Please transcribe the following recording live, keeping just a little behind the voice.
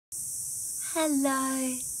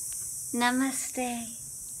Hello, namaste.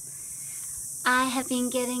 I have been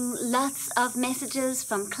getting lots of messages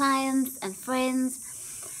from clients and friends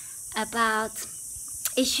about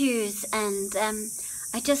issues, and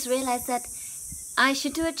I just realized that I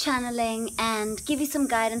should do a channeling and give you some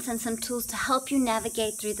guidance and some tools to help you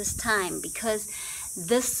navigate through this time, because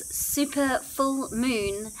this super full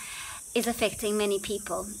moon is affecting many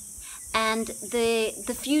people. And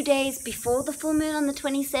the few days before the full moon on the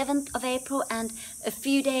 27th of April and a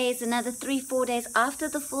few days, another 3-4 days after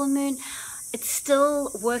the full moon, it's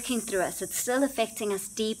still working through us. It's still affecting us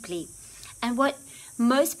deeply. And what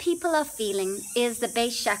most people are feeling is the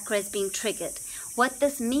base chakra is being triggered. What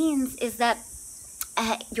this means is that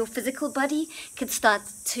your physical body could start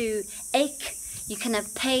to ache. You can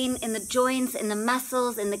have pain in the joints, in the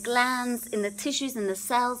muscles, in the glands, in the tissues, in the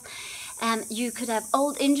cells. You could have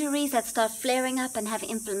old injuries that start flaring up and have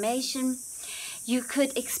inflammation. You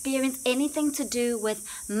could experience anything to do with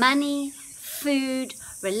money, food,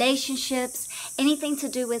 relationships, anything to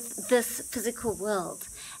do with this physical world.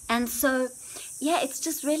 And so, yeah, it's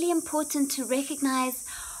just really important to recognize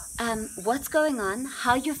what's going on,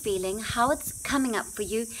 how you're feeling, how it's coming up for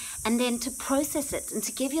you, and then to process it and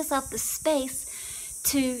to give yourself the space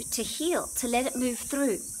to heal, to let it move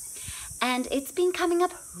through. And it's been coming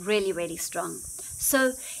up really, really strong.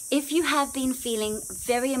 So if you have been feeling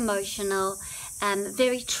very emotional,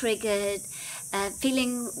 very triggered,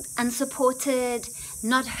 feeling unsupported,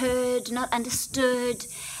 not heard, not understood,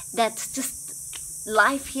 that just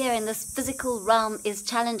life here in this physical realm is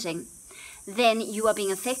challenging, then you are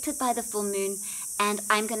being affected by the full moon, and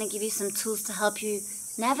I'm going to give you some tools to help you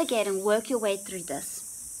navigate and work your way through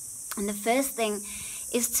this. And the first thing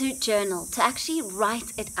is to journal, to actually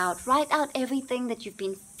write it out. Write out everything that you've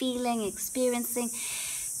been feeling, experiencing.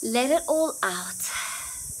 Let it all out.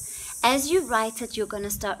 As you write it, you're going to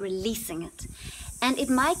start releasing it. And it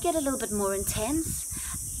might get a little bit more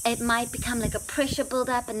intense. It might become like a pressure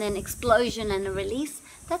buildup and then explosion and a release.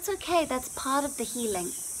 That's okay. That's part of the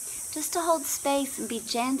healing. Just to hold space and be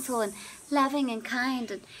gentle and loving and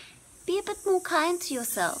kind, and be a bit more kind to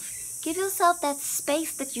yourself. Give yourself that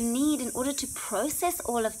space that you need in order to process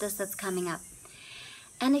all of this that's coming up.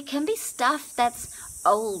 And it can be stuff that's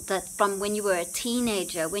old, that from when you were a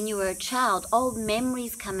teenager, when you were a child, old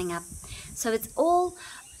memories coming up. So it's all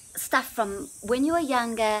stuff from when you were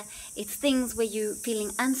younger. It's things where you're feeling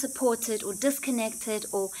unsupported or disconnected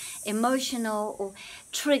or emotional or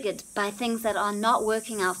triggered by things that are not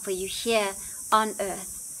working out for you here on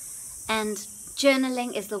earth. And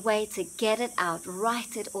journaling is the way to get it out,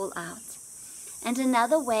 write it all out. And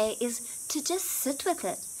another way is to just sit with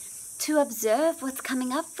it, to observe what's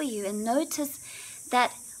coming up for you and notice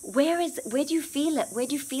that where do you feel it? Where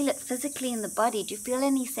do you feel it physically in the body? Do you feel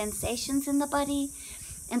any sensations in the body?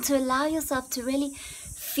 And to allow yourself to really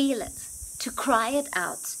feel it, to cry it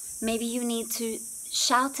out. Maybe you need to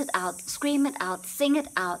shout it out, scream it out, sing it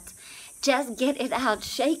out. Just get it out,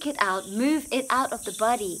 shake it out, move it out of the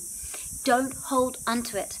body. Don't hold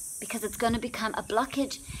onto it, because it's going to become a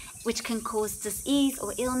blockage which can cause dis-ease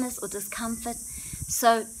or illness or discomfort.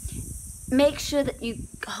 So make sure that you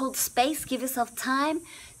hold space, give yourself time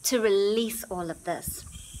to release all of this.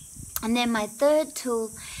 And then my third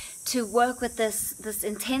tool to work with this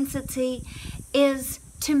intensity is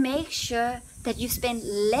to make sure that you spend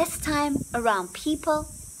less time around people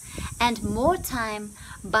and more time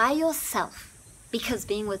by yourself. Because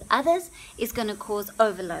being with others is going to cause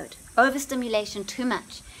overload, overstimulation, too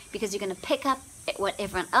much, because you're going to pick up what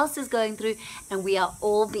everyone else is going through, and we are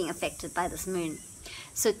all being affected by this moon.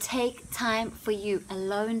 So take time for you,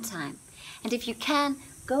 alone time. And if you can,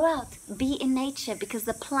 go out, be in nature, because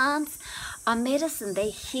the plants are medicine. They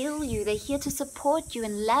heal you. They're here to support you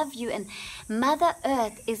and love you, and Mother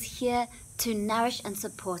Earth is here to nourish and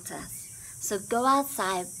support us. So go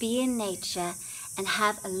outside, be in nature, and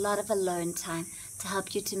have a lot of alone time to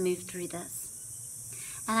help you to move through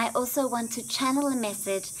this. And I also want to channel a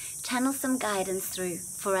message, channel some guidance through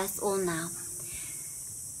for us all now.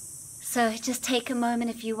 So just take a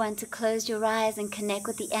moment if you want to close your eyes and connect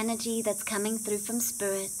with the energy that's coming through from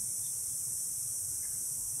Spirit.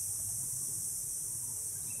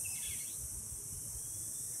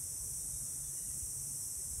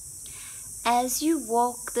 As you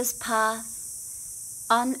walk this path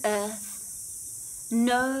on earth,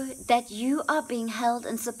 know that you are being held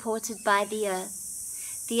and supported by the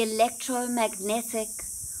earth. The electromagnetic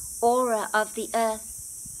aura of the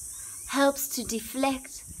earth helps to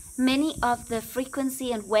deflect many of the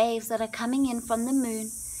frequency and waves that are coming in from the moon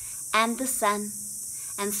and the sun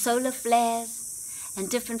and solar flares and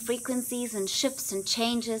different frequencies and shifts and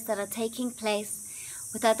changes that are taking place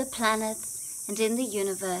with other planets and in the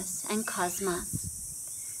universe and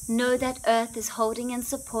cosmos. Know that Earth is holding and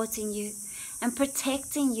supporting you and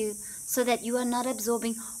protecting you so that you are not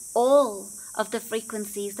absorbing all of the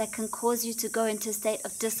frequencies that can cause you to go into a state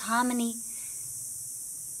of disharmony.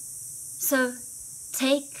 So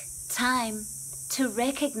take time to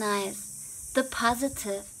recognize the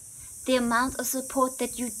positive, the amount of support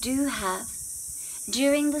that you do have.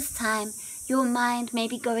 During this time, your mind may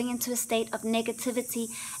be going into a state of negativity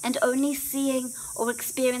and only seeing or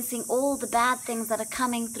experiencing all the bad things that are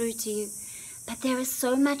coming through to you. But there is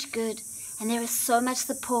so much good, and there is so much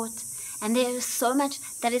support, and there is so much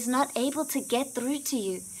that is not able to get through to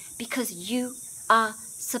you because you are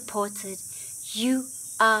supported, you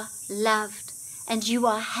are loved, and you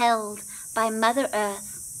are held by Mother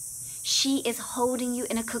Earth. She is holding you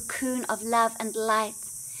in a cocoon of love and light,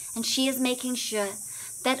 and she is making sure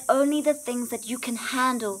that only the things that you can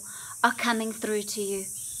handle are coming through to you.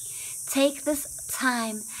 Take this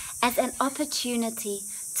time as an opportunity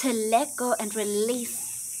to let go and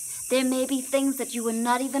release. There may be things that you were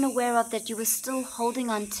not even aware of that you were still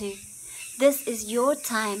holding on to. This is your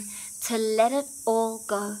time to let it all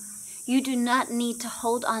go. You do not need to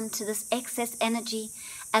hold on to this excess energy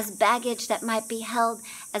as baggage that might be held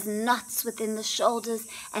as knots within the shoulders,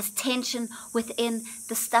 as tension within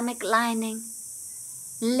the stomach lining.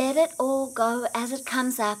 Let it all go as it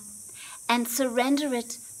comes up and surrender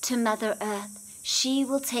it to Mother Earth. She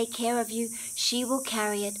will take care of you. She will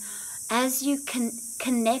carry it. As you can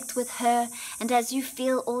connect with her and as you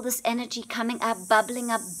feel all this energy coming up,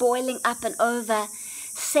 bubbling up, boiling up and over,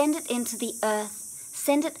 send it into the earth.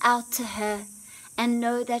 Send it out to her and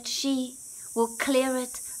know that she will clear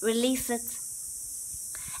it, release it,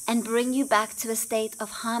 and bring you back to a state of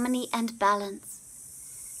harmony and balance.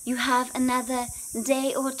 You have another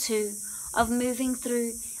day or two of moving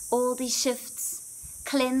through all these shifts,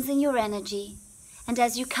 cleansing your energy. And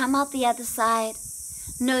as you come out the other side,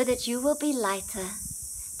 know that you will be lighter,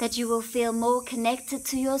 that you will feel more connected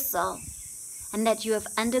to your soul, and that you have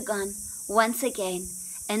undergone, once again,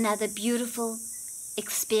 another beautiful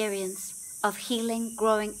experience of healing,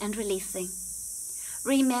 growing, and releasing.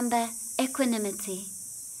 Remember equanimity.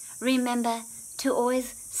 Remember to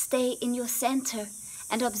always stay in your center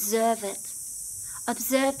and observe it.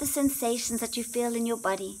 Observe the sensations that you feel in your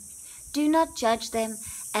body. Do not judge them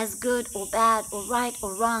as good or bad or right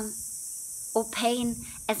or wrong, or pain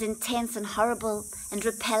as intense and horrible and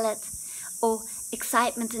repel it, or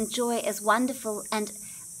excitement and joy as wonderful and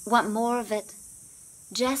want more of it.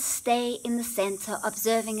 Just stay in the center,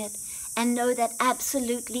 observing it, and know that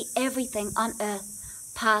absolutely everything on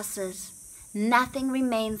earth passes. Nothing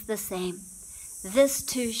remains the same. This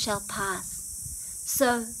too shall pass.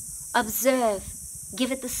 So observe,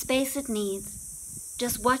 give it the space it needs.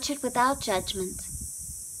 Just watch it without judgment,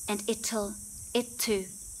 and it too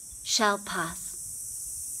shall pass.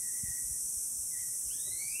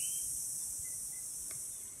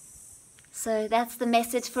 So that's the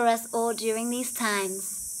message for us all during these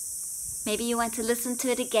times. Maybe you want to listen to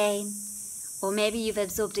it again, or maybe you've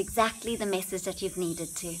absorbed exactly the message that you've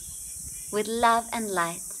needed to. With love and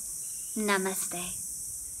light, Namaste.